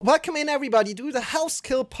Welcome in, everybody, to the Health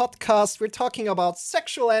Skill Podcast. We're talking about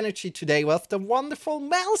sexual energy today with the wonderful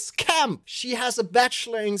Mel Scamp. She has a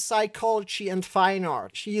bachelor in psychology and fine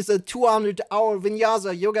art. She is a 200-hour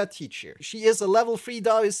vinyasa yoga teacher. She is a level 3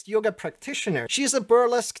 Taoist yoga practitioner. She is a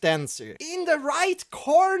burlesque dancer. In the right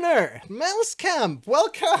corner, Mel Scamp,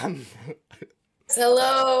 welcome.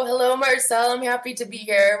 Hello, Marcel. I'm happy to be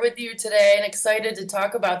here with you today and excited to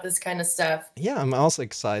talk about this kind of stuff. Yeah, I'm also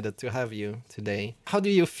excited to have you today. How do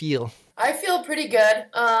you feel? I feel pretty good.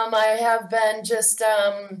 I have been just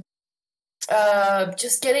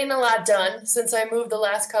getting a lot done since I moved the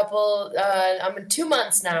last couple. I'm in 2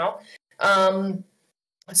 months now.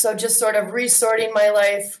 So just sort of resorting my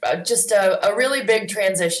life, just a really big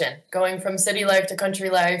transition, going from city life to country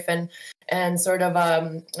life, and sort of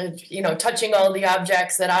touching all the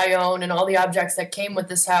objects that I own and all the objects that came with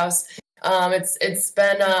this house. It's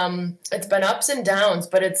been ups and downs,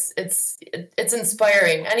 but it's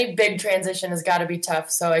inspiring. Any big transition has got to be tough.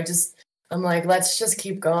 So I'm like, let's just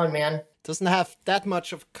keep going, man. Doesn't have that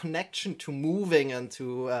much of connection to moving and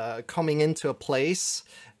to coming into a place.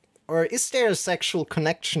 Or is there a sexual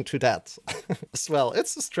connection to that as well?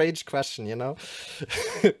 It's a strange question, you know?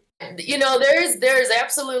 There's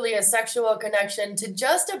absolutely a sexual connection to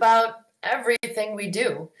just about everything we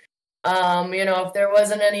do. If there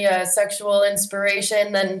wasn't any sexual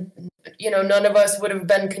inspiration, then, none of us would have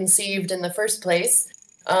been conceived in the first place.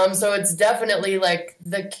 So it's definitely like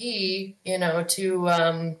the key,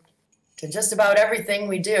 to just about everything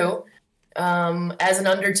we do as an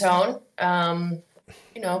undertone.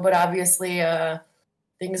 But obviously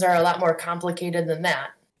things are a lot more complicated than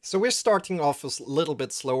that. So we're starting off a little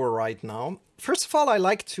bit slower right now. First of all, I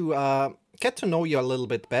like to get to know you a little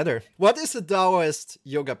bit better. What is a Taoist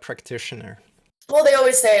yoga practitioner? Well, they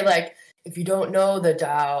always say, like, if you don't know the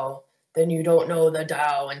Tao, then you don't know the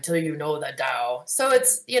Tao until you know the Tao. So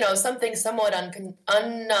it's, something somewhat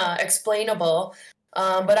unexplainable.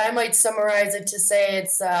 But I might summarize it to say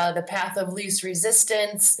it's the path of least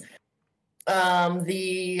resistance,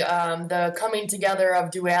 the coming together of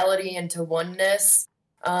duality into oneness,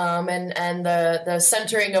 and the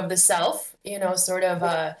centering of the self, sort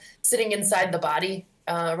of sitting inside the body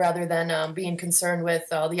rather than being concerned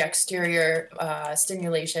with all the exterior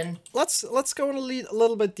stimulation. Let's go a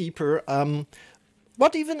little bit deeper.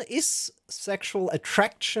 What even is sexual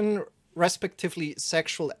attraction, respectively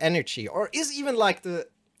sexual energy? Or is even like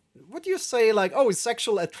would you say like, oh,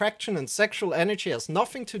 sexual attraction and sexual energy has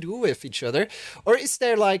nothing to do with each other? Or is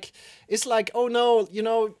there oh no,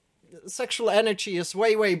 sexual energy is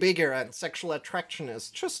way, way bigger and sexual attraction is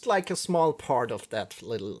just like a small part of that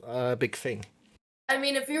little big thing? I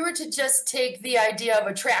mean, if you were to just take the idea of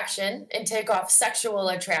attraction and take off sexual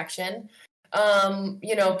attraction,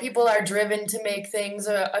 people are driven to make things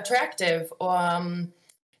attractive.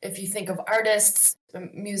 If you think of artists,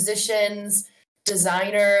 musicians,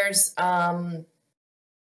 designers,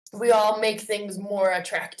 we all make things more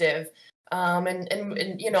attractive, and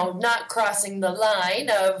not crossing the line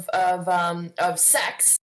of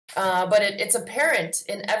sex, but it's apparent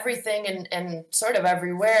in everything and sort of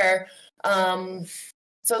everywhere.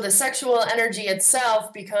 So the sexual energy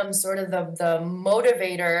itself becomes sort of the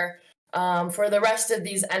motivator for the rest of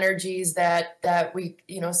these energies that we,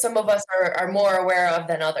 some of us are more aware of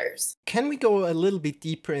than others. Can we go a little bit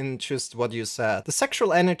deeper in just what you said? The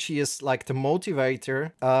sexual energy is like the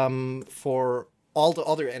motivator for all the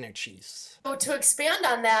other energies. So to expand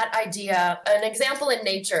on that idea, an example in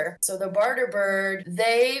nature. So the barter bird,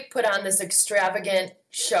 they put on this extravagant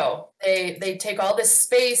show. They take all this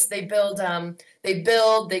space, they build,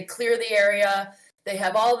 they clear the area, they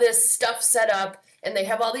have all this stuff set up, and they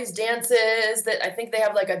have all these dances that I think they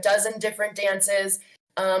have like a dozen different dances.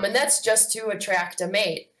 And that's just to attract a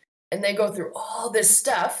mate. And they go through all this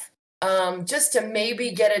stuff just to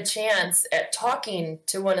maybe get a chance at talking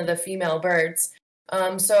to one of the female birds.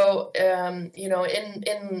 In the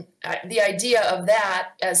idea of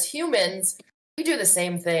that, as humans, we do the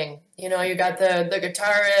same thing. You got the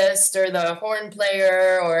guitarist or the horn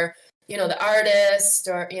player or, the artist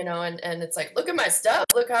or, and it's like, look at my stuff.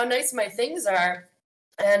 Look how nice my things are.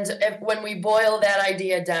 And when we boil that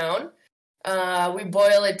idea down, we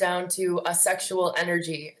boil it down to a sexual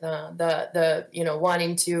energy,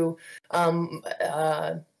 wanting to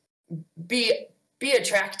be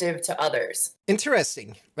attractive to others.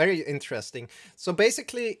 Interesting. Very interesting. So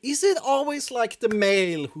basically, is it always like the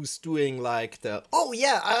male who's doing like oh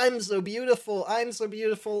yeah, I'm so beautiful,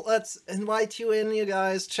 let's invite you in, you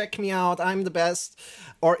guys, check me out, I'm the best?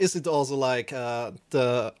 Or is it also like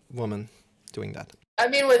the woman doing that? I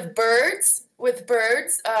mean, with birds,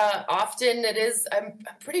 often it is, I'm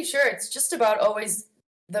pretty sure it's just about always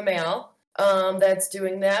the male that's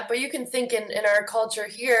doing that. But you can think in our culture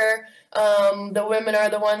here, the women are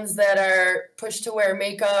the ones that are pushed to wear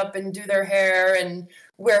makeup and do their hair and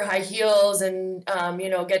wear high heels and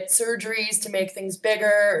get surgeries to make things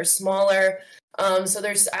bigger or smaller. So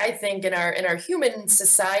there's, I think, in our human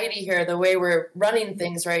society here, the way we're running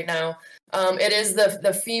things right now, it is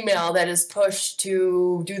the female that is pushed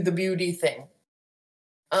to do the beauty thing.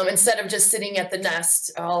 Instead of just sitting at the nest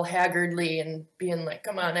all haggardly and being like,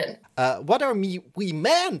 come on in. What are we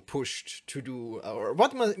men pushed to do, or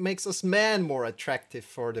what makes us men more attractive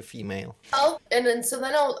for the female? Well, and then so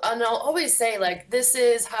then I'll always say, like, this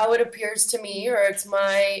is how it appears to me, or it's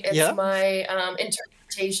my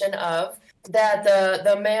interpretation of that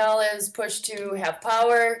the male is pushed to have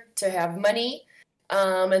power, to have money,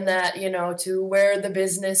 and that, to wear the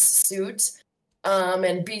business suit.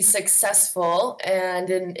 And be successful, and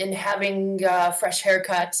in having a fresh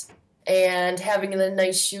haircut and having the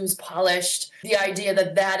nice shoes polished. The idea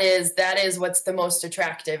that is what's the most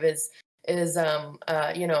attractive is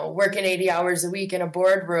working 80 hours a week in a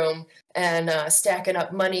boardroom and stacking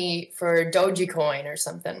up money for Dogecoin or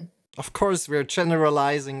something. Of course, we're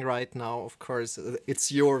generalizing right now. Of course,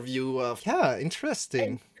 it's your view of,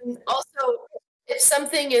 interesting. And also, if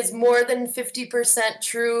something is more than 50%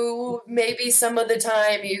 true, maybe some of the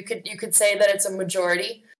time you could say that it's a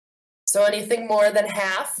majority. So anything more than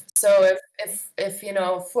half. So if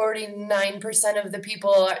 49% of the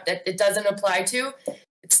people that it doesn't apply to,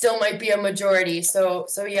 it still might be a majority. So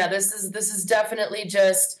yeah, this is definitely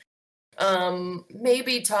just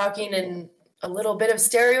maybe talking in a little bit of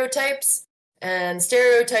stereotypes, and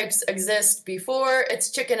stereotypes exist before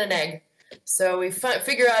it's chicken and egg. So we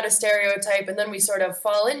figure out a stereotype, and then we sort of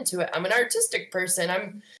fall into it. I'm an artistic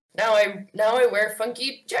person. Now I wear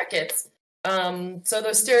funky jackets. So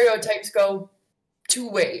those stereotypes go two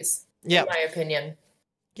ways, in my opinion.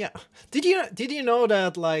 Yeah. Did you know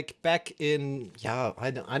that, like, back in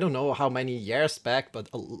I don't know how many years back, but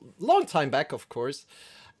a long time back, of course.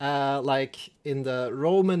 Like in the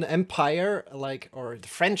Roman Empire, or the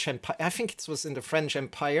French Empire, I think it was in the French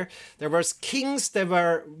Empire, there was kings that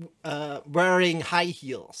were wearing high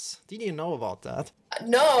heels. Did you know about that?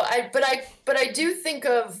 No, but I do think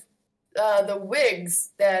of the wigs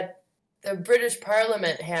that the British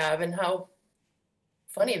Parliament have, and how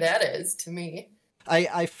funny that is to me.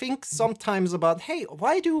 I think sometimes about, hey,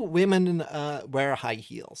 why do women wear high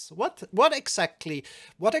heels? What exactly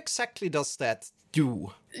does that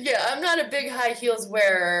do? Yeah, I'm not a big high heels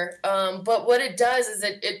wearer, but what it does is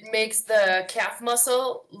it makes the calf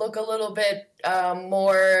muscle look a little bit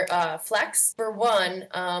more flex, for one.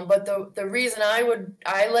 But the reason I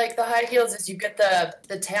like the high heels is you get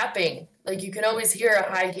the tapping. Like, you can always hear a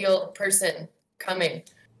high heel person coming.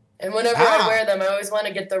 And whenever I wear them, I always want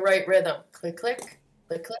to get the right rhythm. Click, click,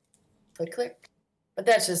 click, click, click, click. But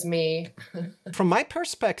that's just me. From my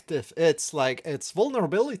perspective, it's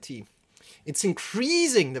vulnerability. It's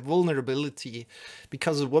increasing the vulnerability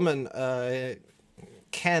because a woman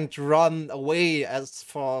can't run away as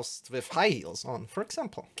fast with high heels on, for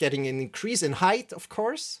example. Getting an increase in height, of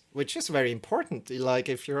course, which is very important. Like,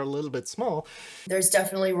 if you're a little bit small. There's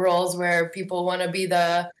definitely roles where people want to be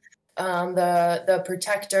the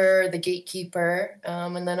protector, the gatekeeper,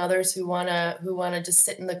 and then others who wanna just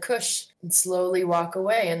sit in the cush and slowly walk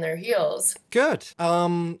away in their heels. Good.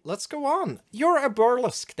 Let's go on. You're a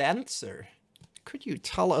burlesque dancer. Could you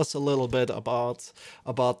tell us a little bit about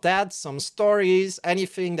that? Some stories,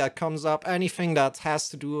 anything that comes up, anything that has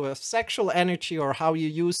to do with sexual energy, or how you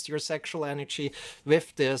used your sexual energy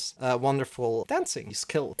with this wonderful dancing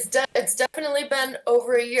skill? It's definitely been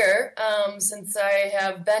over a year since I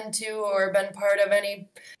have been to or been part of any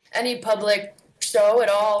public show at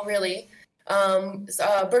all, really.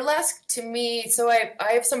 Burlesque, to me, so I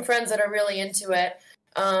have some friends that are really into it.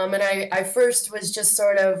 And I first was just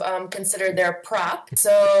sort of considered their prop.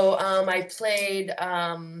 So I played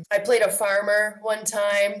a farmer one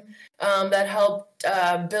time that helped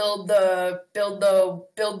build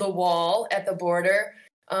the wall at the border.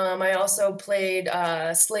 I also played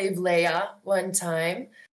Slave Leia one time,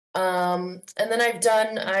 and then I've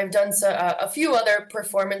done a few other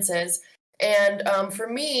performances. And for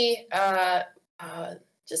me,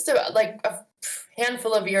 just like a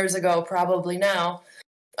handful of years ago, probably now.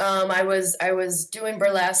 I was doing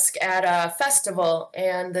burlesque at a festival,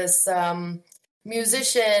 and this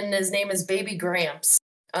musician, his name is Baby Gramps.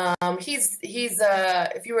 He's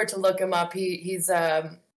if you were to look him up, he's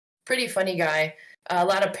a pretty funny guy. A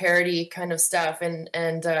lot of parody kind of stuff, and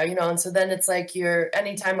so then it's like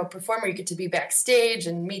anytime a performer, you get to be backstage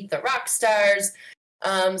and meet the rock stars.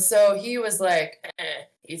 So he was like,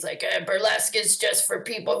 he's like, burlesque is just for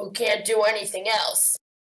people who can't do anything else.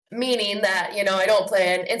 Meaning that, I don't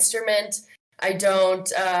play an instrument. I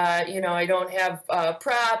don't, I don't have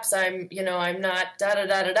props. I'm not da da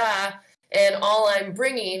da da da. And all I'm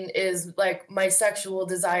bringing is like my sexual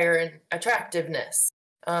desire and attractiveness,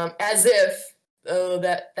 as if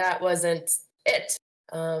that wasn't it.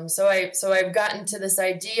 So I've gotten to this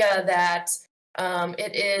idea that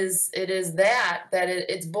it is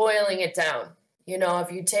it's boiling it down.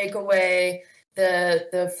 If you take away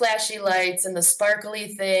the flashy lights and the sparkly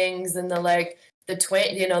things and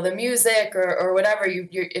the music or whatever,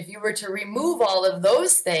 if you were to remove all of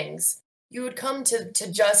those things, you would come to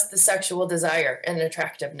just the sexual desire and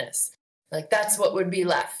attractiveness. Like that's what would be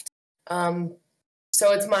left.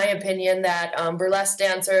 So it's my opinion that burlesque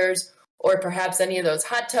dancers, or perhaps any of those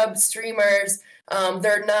hot tub streamers,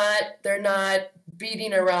 they're not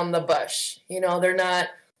beating around the bush. They're not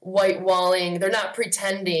white walling. They're not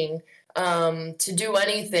pretending to do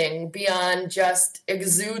anything beyond just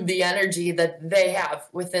exude the energy that they have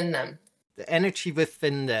within them. The energy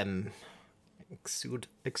within them. Exude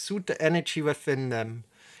the energy within them.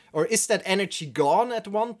 Or is that energy gone at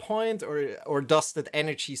one point, or does that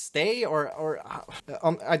energy stay, or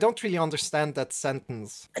I don't really understand that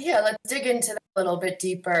sentence. Yeah, let's dig into that a little bit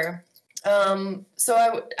deeper.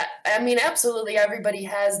 So I mean, absolutely, everybody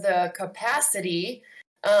has the capacity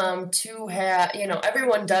to have,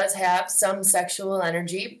 everyone does have some sexual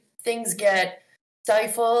energy. Things get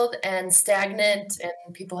stifled and stagnant,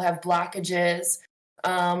 and people have blockages.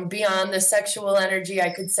 Beyond the sexual energy, I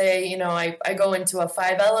could say, I go into a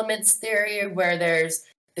 5 elements theory where there's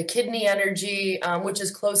the kidney energy, which is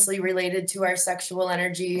closely related to our sexual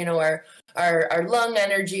energy, our lung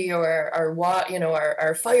energy, or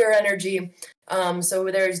our fire energy. So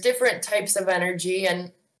there's different types of energy,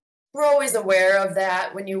 and we're always aware of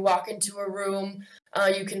that. When you walk into a room,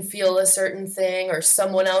 you can feel a certain thing, or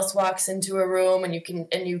someone else walks into a room and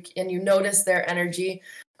you notice their energy.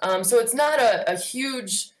 So it's not a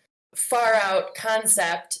huge, far out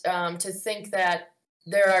concept to think that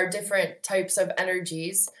there are different types of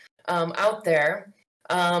energies out there.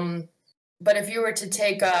 But if you were to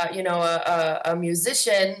take a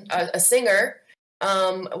musician, a singer,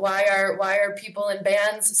 why are people in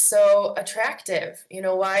bands so attractive?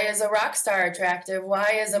 Why is a rock star attractive?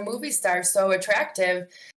 Why is a movie star so attractive?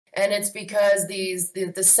 And it's because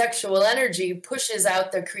the sexual energy pushes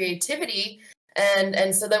out the creativity.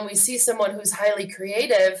 And so then we see someone who's highly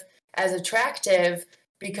creative as attractive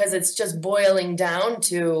because it's just boiling down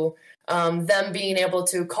to them being able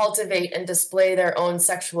to cultivate and display their own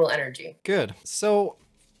sexual energy. Good. So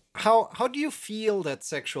how do you feel that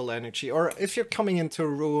sexual energy? Or if you're coming into a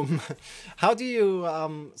room, how do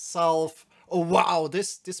you solve, oh wow,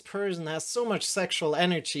 this person has so much sexual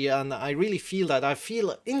energy, and I really feel that. I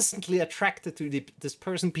feel instantly attracted to this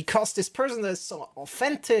person because this person is so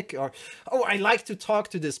authentic, or oh, I like to talk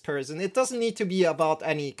to this person. It doesn't need to be about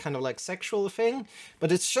any kind of like sexual thing,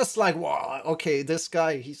 but it's just like, wow, okay, this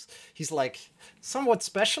guy, he's like somewhat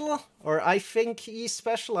special, or I think he's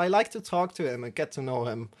special. I like to talk to him and get to know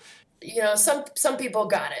him. Some people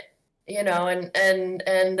got it,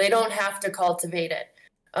 and they don't have to cultivate it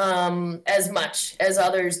as much as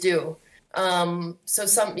others do. So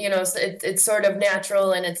it's sort of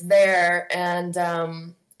natural and it's there, and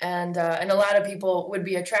a lot of people would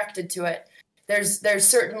be attracted to it. There's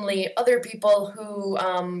certainly other people who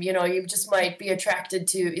you just might be attracted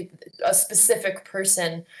to a specific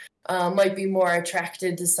person, might be more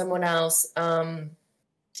attracted to someone else,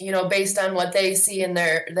 based on what they see in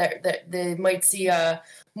they might see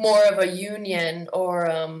more of a union or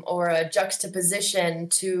a juxtaposition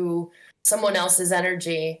to someone else's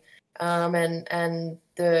energy, and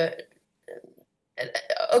a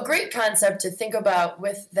great concept to think about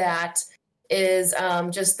with that is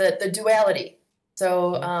just the duality.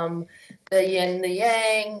 So the yin, the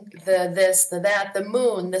yang, the this, the that, the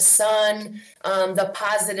moon, the sun, the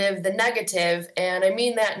positive, the negative. And I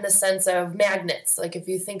mean that in the sense of magnets. Like if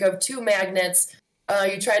you think of 2 magnets,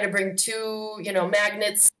 you try to bring 2,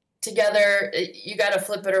 magnets together, you got to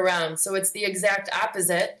flip it around. So it's the exact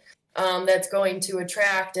opposite that's going to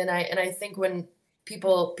attract. And I think when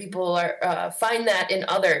people are find that in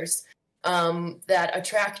others, that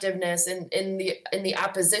attractiveness in the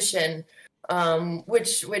opposition,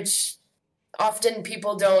 which often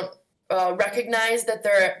people don't recognize that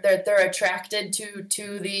they're attracted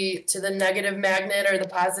to the negative magnet or the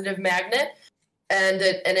positive magnet.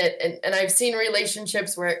 And I've seen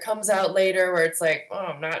relationships where it comes out later where it's like, oh,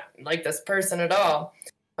 I'm not like this person at all.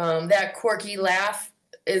 That quirky laugh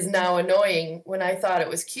is now annoying when I thought it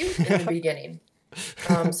was cute in the beginning.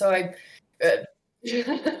 So I, you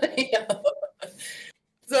know,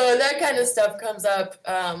 so that kind of stuff comes up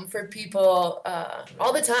for people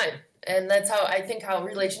all the time, and that's how I think how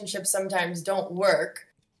relationships sometimes don't work.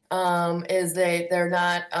 Is they're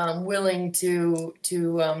not willing to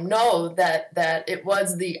know that it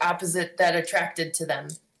was the opposite that attracted to them.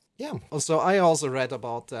 Yeah, so I also read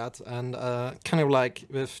about that, and kind of like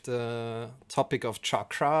with the topic of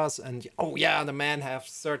chakras, and oh yeah, the men have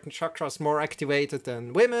certain chakras more activated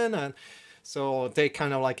than women, and so they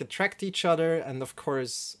kind of like attract each other, and of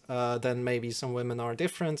course, then maybe some women are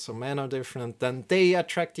different, some men are different, then they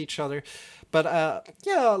attract each other. But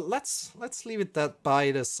yeah, let's leave it that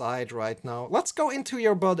by the side right now. Let's go into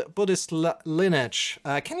your Buddhist lineage.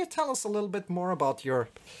 Can you tell us a little bit more about your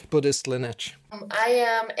Buddhist lineage? I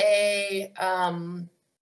am a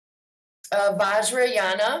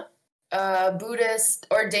Vajrayana, Buddhist,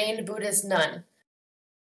 ordained Buddhist nun.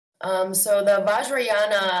 So the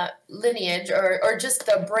Vajrayana lineage, or just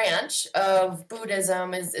the branch of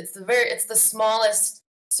Buddhism, it's the smallest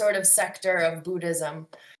sort of sector of Buddhism,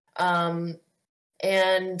 and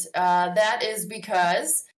that is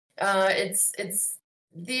because it's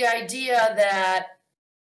the idea that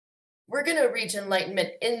we're going to reach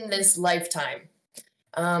enlightenment in this lifetime.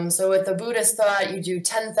 So with the Buddhist thought, you do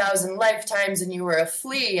 10,000 lifetimes, and you were a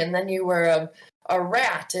flea, and then you were a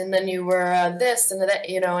rat, and then you were this and that,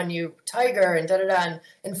 and you tiger and da-da-da.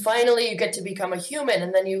 And finally you get to become a human,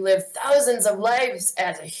 and then you live thousands of lives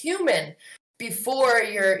as a human before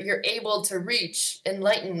you're able to reach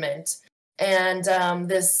enlightenment. And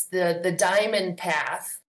the diamond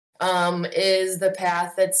path is the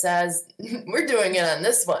path that says, we're doing it on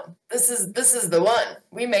this one. This is the one.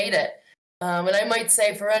 We made it. And I might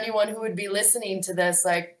say for anyone who would be listening to this,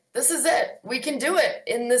 like, this is it. We can do it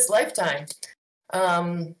in this lifetime.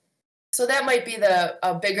 So that might be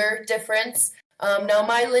a bigger difference. Now,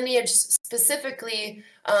 my lineage specifically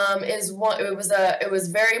is one. It was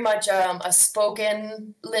very much a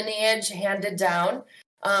spoken lineage handed down.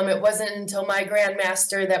 It wasn't until my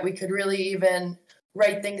grandmaster that we could really even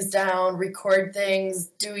write things down, record things,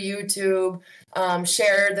 do YouTube,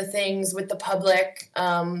 share the things with the public.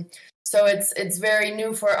 So it's very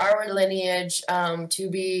new for our lineage to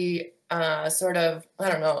be sort of, I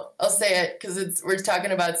don't know, I'll say it because we're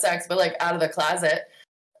talking about sex, but like out of the closet.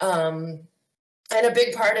 And a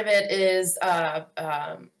big part of it is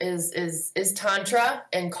tantra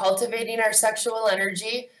and cultivating our sexual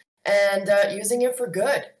energy and using it for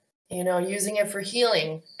good, using it for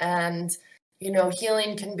healing. And,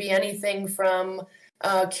 healing can be anything from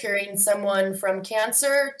curing someone from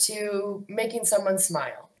cancer to making someone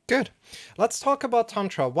smile. Good. Let's talk about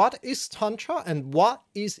Tantra. What is Tantra and what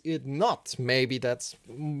is it not? Maybe that's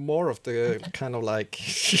more of the kind of like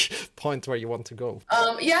point where you want to go.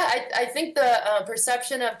 I think the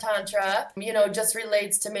perception of Tantra, just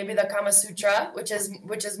relates to maybe the Kama Sutra, which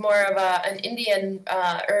is more of an Indian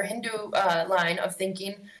or Hindu line of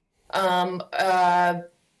thinking.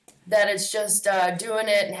 That it's just doing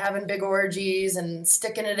it and having big orgies and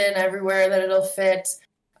sticking it in everywhere that it'll fit.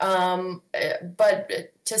 But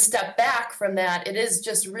to step back from that, it is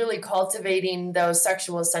just really cultivating those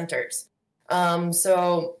sexual centers. Practicing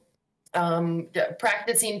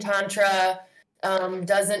Tantra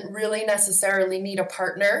doesn't really necessarily need a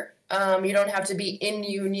partner. You don't have to be in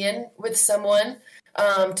union with someone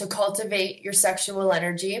to cultivate your sexual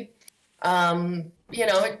energy.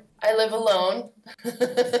 I live alone,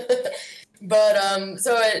 but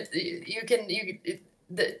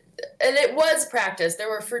and it was practiced. There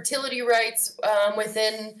were fertility rites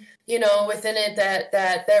within it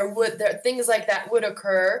that there things like that would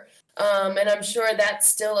occur, and I'm sure that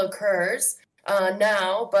still occurs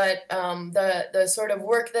now. But the sort of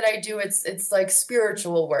work that I do, it's like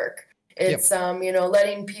spiritual work. It's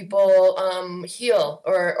letting people heal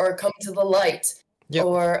or come to the light. Yep.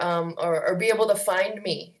 Or be able to find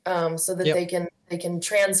me so that they can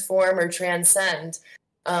transform or transcend.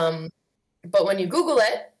 But when you Google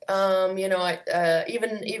it,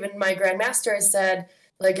 even my grandmaster has said,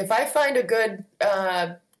 like, if I find a good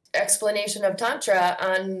explanation of Tantra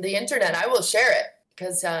on the internet, I will share it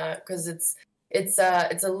because it's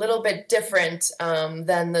a little bit different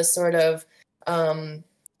than the sort of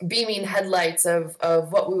beaming headlights of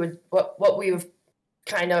what we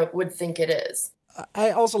kind of would think it is.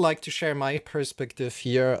 I also like to share my perspective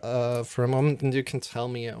here for a moment, and you can tell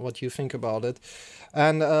me what you think about it.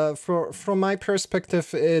 And from my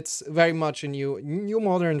perspective, it's very much a new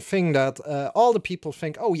modern thing that all the people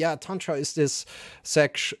think, oh yeah, tantra is this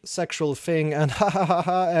sexual thing, and ha ha ha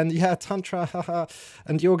ha, and yeah, tantra, ha ha,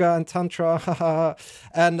 and yoga and tantra, ha ha, ha.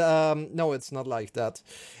 And no, it's not like that.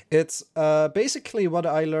 It's basically what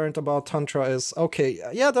I learned about tantra is okay.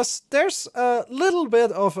 Yeah, there's a little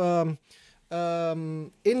bit of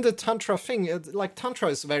in the tantra thing, like tantra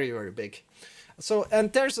is very very big, so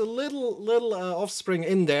and there's a little offspring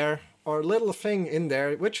in there or little thing in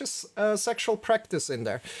there which is sexual practice in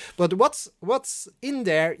there, but what's in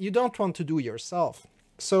there you don't want to do yourself.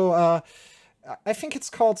 So I think it's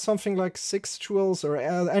called something like sexuals or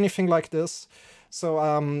anything like this.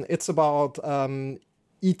 So it's about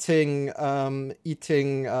eating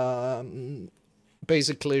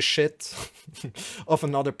basically shit of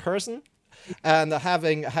another person, and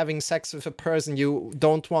having sex with a person you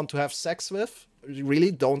don't want to have sex with, you really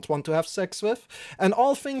don't want to have sex with, and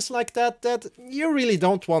all things like that that you really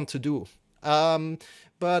don't want to do.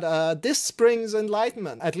 But this brings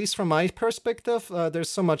enlightenment, at least from my perspective. There's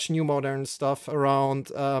so much new modern stuff around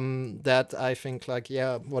that I think like,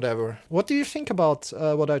 yeah, whatever. What do you think about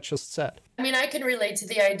what I just said? I mean, I can relate to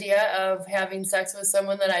the idea of having sex with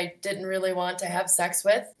someone that I didn't really want to have sex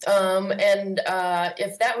with. And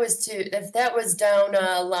if that was down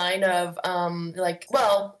a line of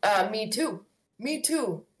me too, any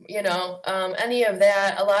of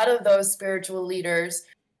that, a lot of those spiritual leaders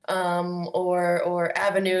or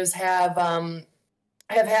avenues have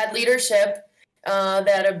had leadership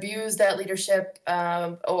that abuse that leadership,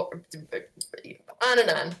 or on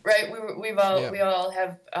and on, right? We all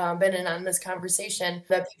have been in on this conversation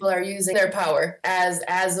that people are using their power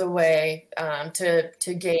as a way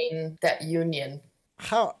to gain that union.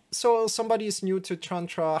 How so somebody is new to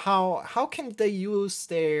tantra, how can they use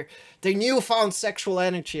their newfound sexual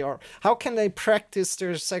energy, or how can they practice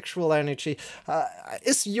their sexual energy?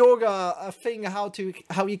 Is yoga a thing, how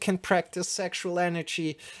you can practice sexual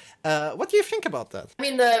energy? What do you think about that? I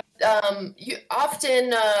mean, you often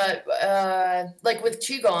like with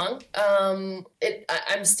qigong, I'm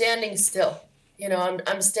standing still.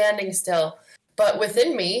 I'm standing still, but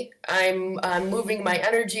within me, I'm moving my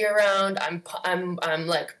energy around. I'm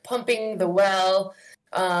like pumping the well.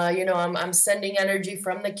 I'm sending energy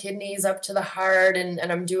from the kidneys up to the heart,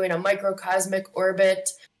 and I'm doing a microcosmic orbit.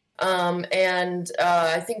 And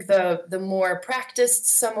I think the more practiced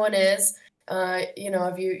someone is,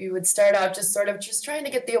 if you would start out just trying to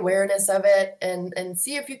get the awareness of it and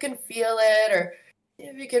see if you can feel it, or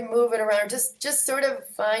if you can move it around, just sort of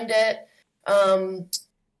find it.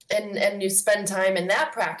 And you spend time in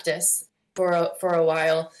that practice for a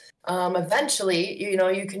while. Eventually,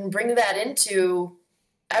 you can bring that into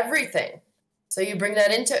everything. So you bring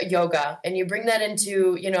that into yoga, and you bring that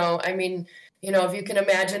into, if you can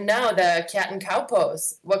imagine now the cat and cow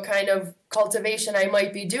pose, what kind of cultivation I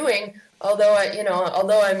might be doing, although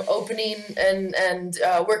I'm opening and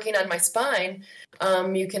working on my spine,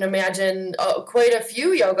 you can imagine quite a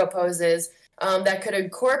few yoga poses that could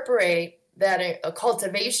incorporate that a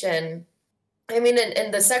cultivation. I mean,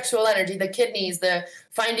 and the sexual energy, the kidneys, the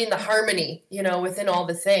finding the harmony, within all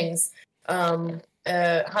the things, how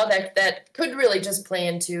that could really just play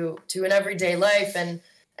into an everyday life. And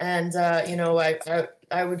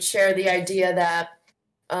I would share the idea that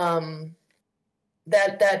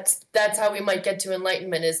that's how we might get to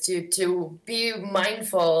enlightenment, is to be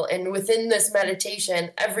mindful, and within this meditation,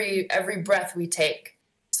 every breath we take.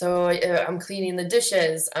 So I'm cleaning the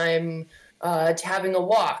dishes, I'm having a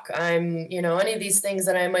walk, I'm, any of these things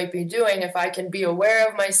that I might be doing, if I can be aware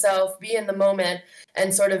of myself, be in the moment,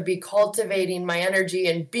 and sort of be cultivating my energy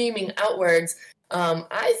and beaming outwards,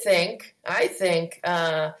 I think,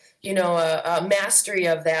 a mastery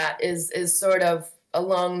of that is sort of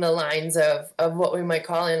along the lines of what we might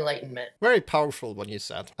call enlightenment. Very powerful what you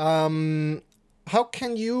said. How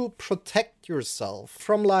can you protect yourself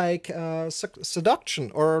from like seduction,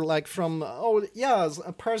 or like from, oh yeah,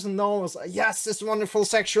 a person knows, yes, this wonderful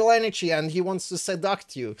sexual energy and he wants to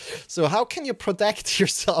seduct you. So how can you protect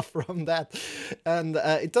yourself from that? And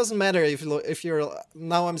it doesn't matter if you're,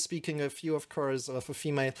 now I'm speaking of you, of course, of a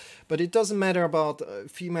female, but it doesn't matter about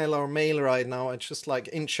female or male right now. It's just like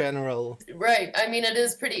in general. Right. I mean, it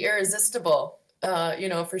is pretty irresistible.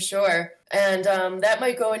 For sure. And that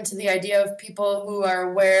might go into the idea of people who are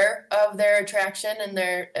aware of their attraction and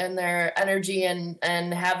their energy,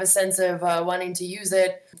 and have a sense of wanting to use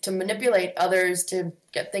it to manipulate others to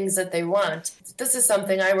get things that they want. This is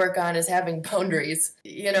something I work on, is having boundaries.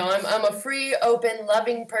 You know, I'm a free, open,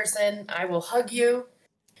 loving person. I will hug you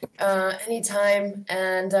anytime,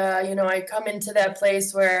 and you know, I come into that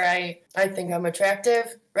place where I think I'm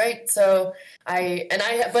attractive, right? So but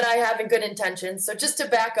I have a good intention. So just to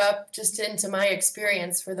back up just into my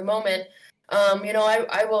experience for the moment, you know,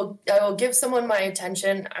 I will give someone my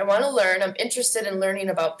attention. I want to learn. I'm interested in learning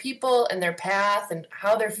about people and their path and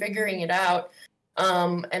how they're figuring it out.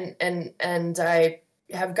 And I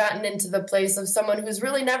have gotten into the place of someone who's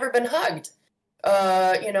really never been hugged,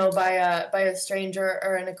 you know, by a stranger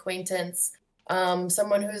or an acquaintance.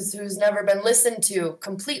 Someone who's never been listened to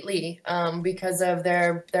completely, because of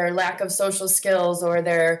their lack of social skills or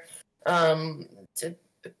their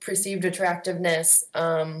perceived attractiveness.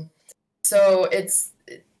 So it's,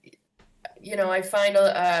 you know, I find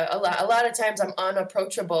a lot of times I'm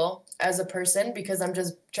unapproachable as a person because I'm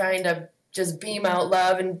just trying to just beam out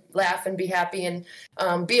love and laugh and be happy and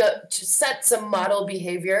to set some model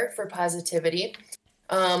behavior for positivity.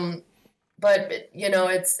 But you know,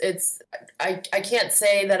 I can't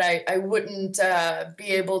say that I wouldn't be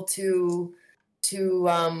able to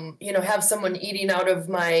you know, have someone eating out of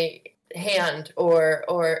my hand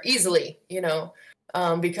or easily, you know.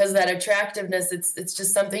 Because that attractiveness, it's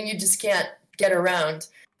just something you just can't get around.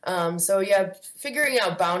 So yeah, figuring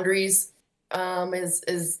out boundaries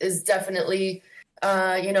is definitely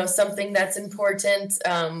you know, something that's important.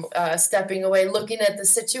 Stepping away, looking at the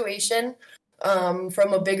situation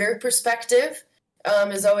from a bigger perspective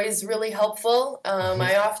is always really helpful.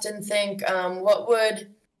 I often think, what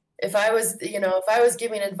would, if I was, you know, if I was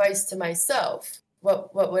giving advice to myself,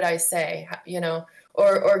 what would I say, you know?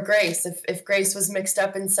 Or Grace, if Grace was mixed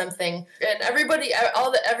up in something, and everyone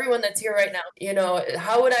that's here right now, you know,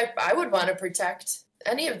 how would I would want to protect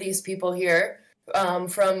any of these people here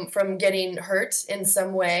from getting hurt in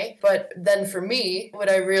some way. But then for me,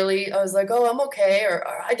 I was like, oh, I'm okay, or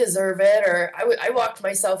I deserve it, or I walked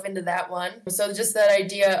myself into that one. So just that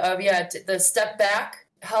idea of, yeah, the step back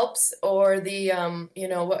helps, or the you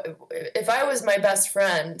know, if I was my best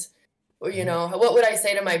friend, you know, what would I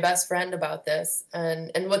say to my best friend about this,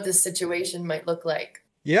 and what this situation might look like?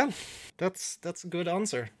 Yeah, that's a good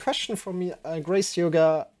answer. Question from me, Grace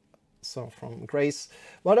Yoga. So from Grace,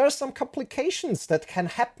 what are some complications that can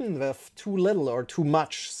happen with too little or too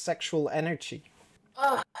much sexual energy?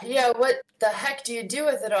 Oh, yeah, what the heck do you do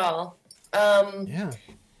with it all? Yeah.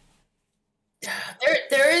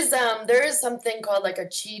 There is something called like a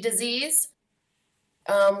chi disease,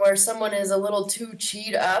 where someone is a little too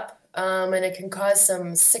chi'd up, and it can cause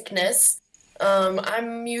some sickness.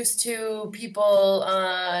 I'm used to people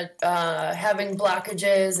having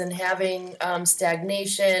blockages and having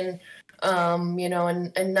stagnation, you know,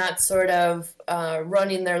 and not sort of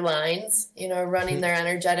running their lines, you know, running their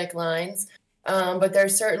energetic lines. But there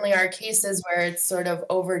certainly are cases where it's sort of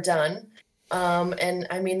overdone. And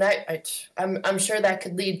I mean, I'm sure that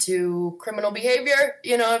could lead to criminal behavior,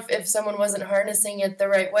 you know, if someone wasn't harnessing it the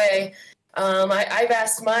right way. I've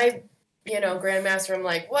asked my, you know, grandmaster, I'm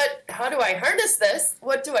like, how do I harness this?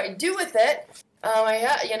 What do I do with it?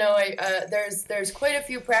 There's quite a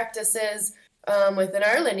few practices within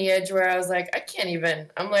our lineage where I was like, I can't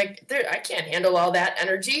handle all that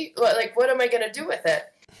energy. Like, what am I going to do with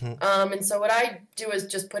it? And so what I do is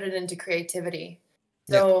just put it into creativity.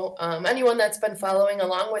 So anyone that's been following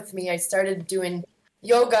along with me, I started doing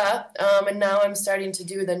yoga, and now I'm starting to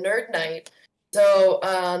do the nerd night. So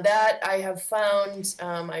that I have found,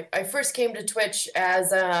 I first came to Twitch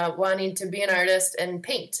as wanting to be an artist and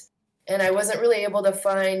paint. And I wasn't really able to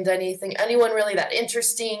find anyone really that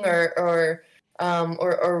interesting or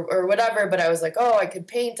whatever. But I was like, oh, I could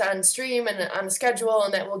paint on stream and on a schedule,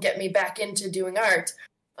 and that will get me back into doing art.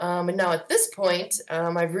 And now at this point,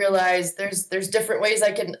 I've realized there's different ways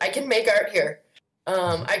I can make art here.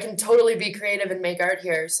 I can totally be creative and make art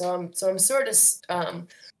here. So I'm sort of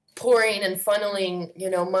pouring and funneling, you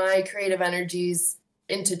know, my creative energies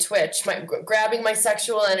into Twitch, grabbing my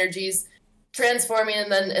sexual energies, transforming,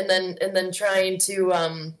 and then trying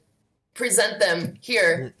to present them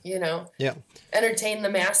here, you know, entertain the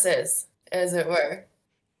masses, as it were.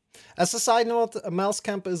 As a side note,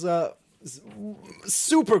 Mousecamp is a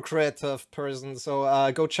super creative person,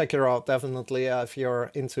 so go check her out definitely if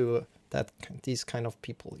you're into these kind of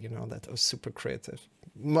people, you know, that are super creative.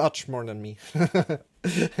 much more than me.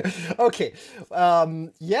 Okay.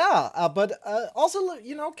 But also,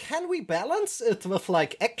 can we balance it with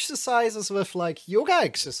like exercises, with like yoga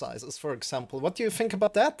exercises, for example? What do you think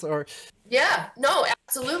about that? Or Yeah, no,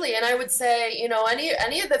 absolutely. And I would say,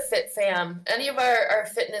 any of the fit fam, any of our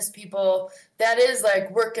fitness people, that is like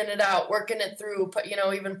working it out, working it through,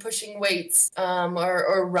 even pushing weights,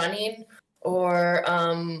 or running, or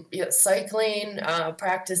cycling,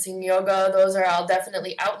 practicing yoga. Those are all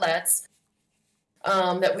definitely outlets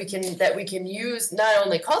that we can use, not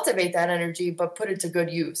only cultivate that energy, but put it to good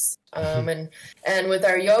use. And with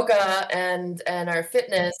our yoga and our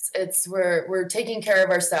fitness, we're taking care of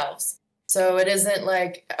ourselves. So it isn't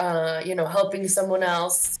like helping someone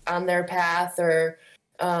else on their path, or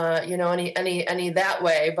any that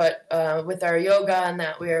way. But with our yoga and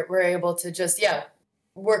that, we're able to just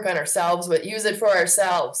work on ourselves, but use it for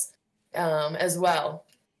ourselves as well.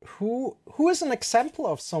 who is an example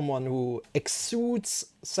of someone who exudes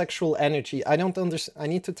sexual energy? I don't understand. I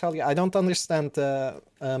need to tell you, I don't understand the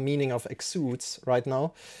meaning of exudes right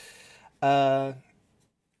now. Uh,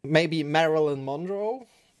 Maybe Marilyn Monroe,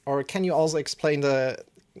 or can you also explain the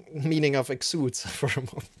meaning of exudes for a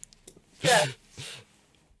moment? Yeah.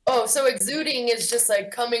 Oh, so exuding is just like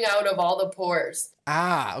coming out of all the pores.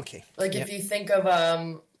 Ah, okay. Like Yeah. if you think of I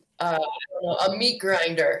don't know, a meat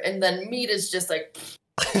grinder, and then meat is just like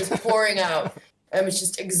just pouring out. It's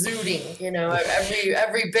just exuding,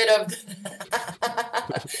 every bit of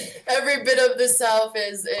every bit of the self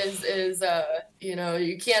is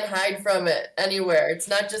you can't hide from it anywhere. It's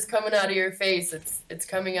not just coming out of your face, it's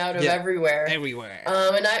coming out of Yeah. everywhere. Everywhere.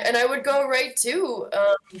 And I would go right to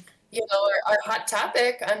our hot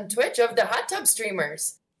topic on Twitch of the hot tub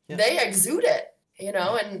streamers. Yeah. They exude it,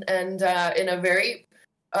 and in a very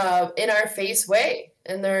in our face way,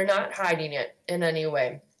 and they're not hiding it in any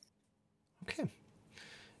way. Okay.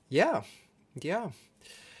 Yeah. Yeah.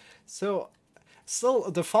 So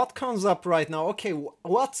the thought comes up right now. Okay,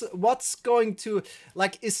 what's going to,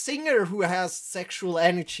 like, a singer who has sexual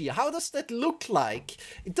energy? How does that look like?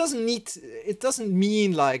 It doesn't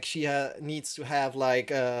mean like she needs to have like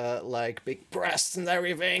big breasts and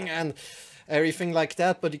everything like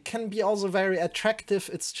that. But it can be also very attractive.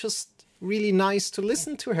 It's just really nice to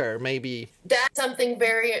listen to her. Maybe that's something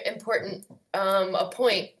very important. A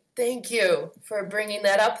point. Thank you for bringing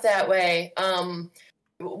that up that way.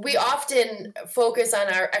 We often focus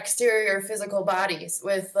on our exterior physical bodies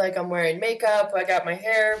with, like, I'm wearing makeup, I got my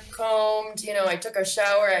hair combed, I took a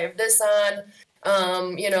shower, I have this on,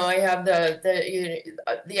 I have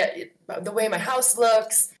the way my house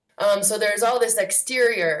looks. So there's all this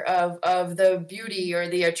exterior of the beauty or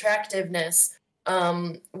the attractiveness,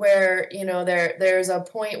 where, there's a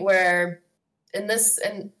point where in this,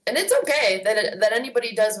 and it's okay that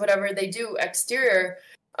anybody does whatever they do exterior.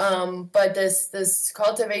 But this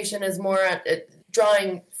cultivation is more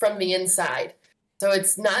drawing from the inside. So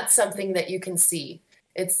it's not something that you can see.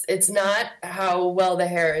 It's not how well the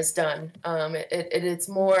hair is done. It's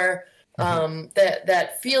more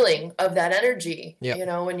that feeling of that energy.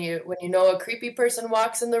 Yep. When you know a creepy person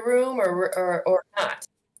walks in the room or not.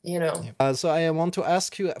 So I want to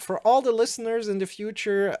ask you, for all the listeners in the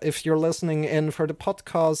future, if you're listening in for the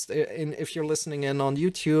podcast, if you're listening in on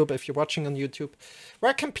YouTube, if you're watching on YouTube,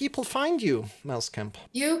 where can people find you, Melscamp?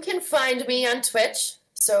 You can find me on Twitch.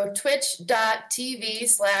 So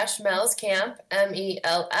twitch.tv/Melscamp,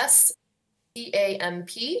 MELSCAMP.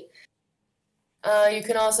 You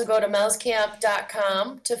can also go to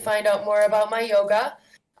melscamp.com to find out more about my yoga.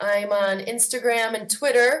 I'm on Instagram and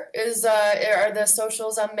Twitter are the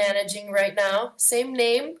socials I'm managing right now. Same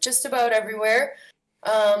name, just about everywhere.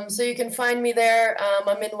 So you can find me there.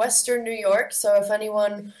 I'm in Western New York, so if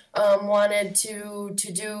anyone wanted to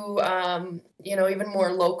do even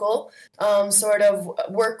more local sort of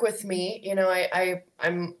work with me,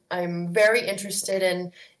 I'm very interested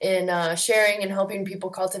in sharing and helping people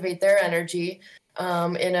cultivate their energy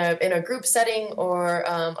in a group setting or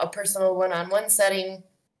a personal one-on-one setting.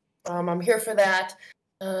 I'm here for that.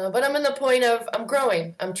 But I'm in the point of I'm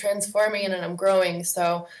growing, I'm transforming, and I'm growing.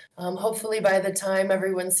 So hopefully by the time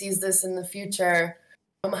everyone sees this in the future,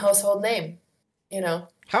 I'm a household name,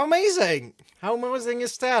 How amazing! How amazing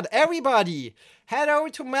is that? Everybody, head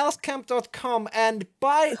over to melscamp.com and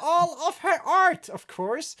buy all of her art, of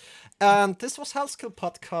course. And this was Health Skill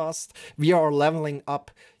Podcast. We are leveling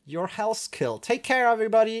up your health skill. Take care,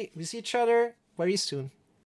 everybody. We see each other very soon.